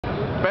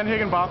Ben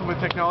Higginbotham with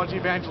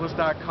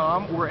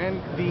TechnologyEvangelist.com. We're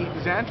in the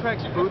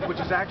Xantrex booth,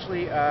 which is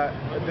actually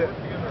the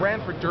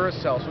brand for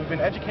Duracell. So we've been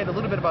educated a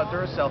little bit about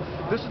Duracell.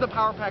 This is the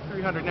PowerPack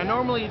 300. Now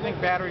normally you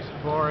think batteries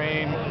are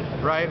boring,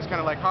 right? It's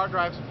kind of like hard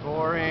drives are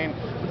boring.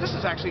 But this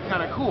is actually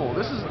kind of cool.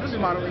 This is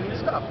moderately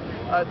neat stuff.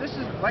 This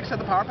is, like I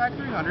said, the PowerPack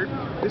 300.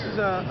 This is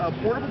a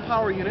portable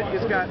power unit.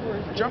 It's got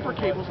jumper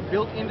cables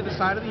built into the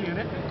side of the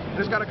unit. And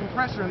it's got a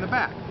compressor in the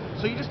back.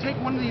 So you just take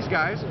one of these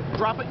guys,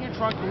 drop it in your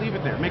trunk, and leave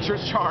it there. Make sure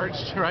it's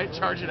charged, right?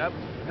 Charge it up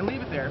and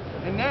leave it there.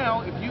 And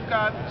now, if you've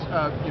got,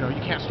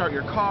 you can't start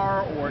your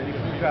car, or if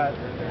you've got,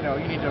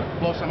 you need to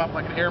blow some up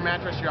like an air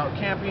mattress, you're out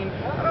camping.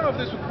 I don't know if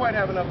this would quite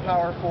have enough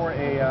power for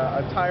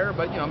a tire,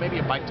 but maybe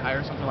a bike tire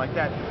or something like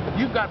that.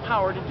 You've got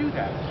power to do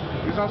that.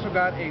 You've also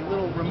got a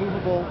little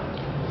removable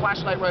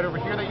flashlight right over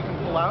here that you can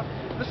pull out.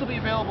 This will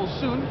be available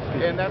soon,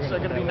 and that's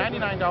going to be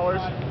 $99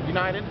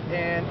 United,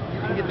 and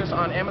you can get this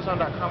on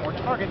Amazon.com or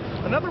Target.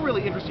 Another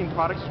really interesting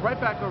product is right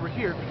back over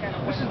here.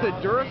 This is the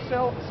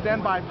Duracell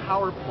Standby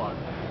Power Plug.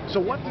 So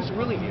what this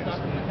really is,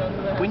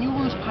 when you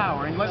lose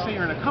power, and let's say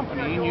you're in a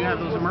company and you have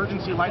those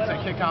emergency lights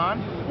that kick on,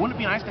 wouldn't it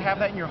be nice to have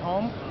that in your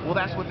home? Well,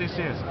 that's what this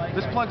is.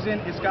 This plugs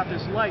in, it's got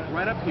this light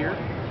right up here.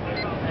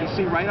 You can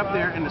see right up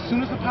there, and as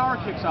soon as the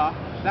power kicks off,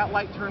 that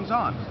light turns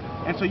on.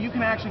 And so you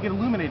can actually get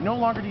illuminated. No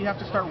longer do you have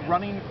to start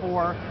running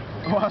for,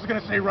 well, I was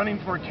going to say running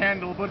for a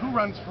candle, but who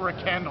runs for a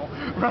candle?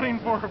 Running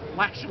for a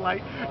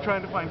flashlight,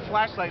 trying to find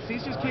flashlights.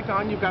 These just kick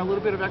on, you've got a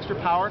little bit of extra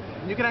power,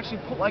 and you can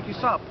actually, like you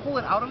saw, pull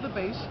it out of the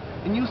base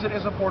and use it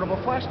as a portable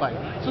flashlight.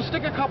 So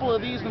stick a couple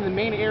of these in the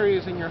main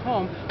areas in your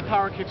home,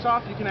 power kicks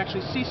off, you can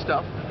actually see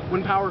stuff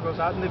when power goes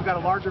out, and they've got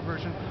a larger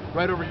version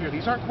right over here.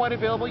 These aren't quite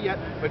available yet,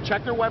 but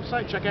check their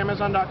website, check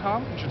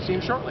Amazon.com, you should see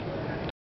them shortly.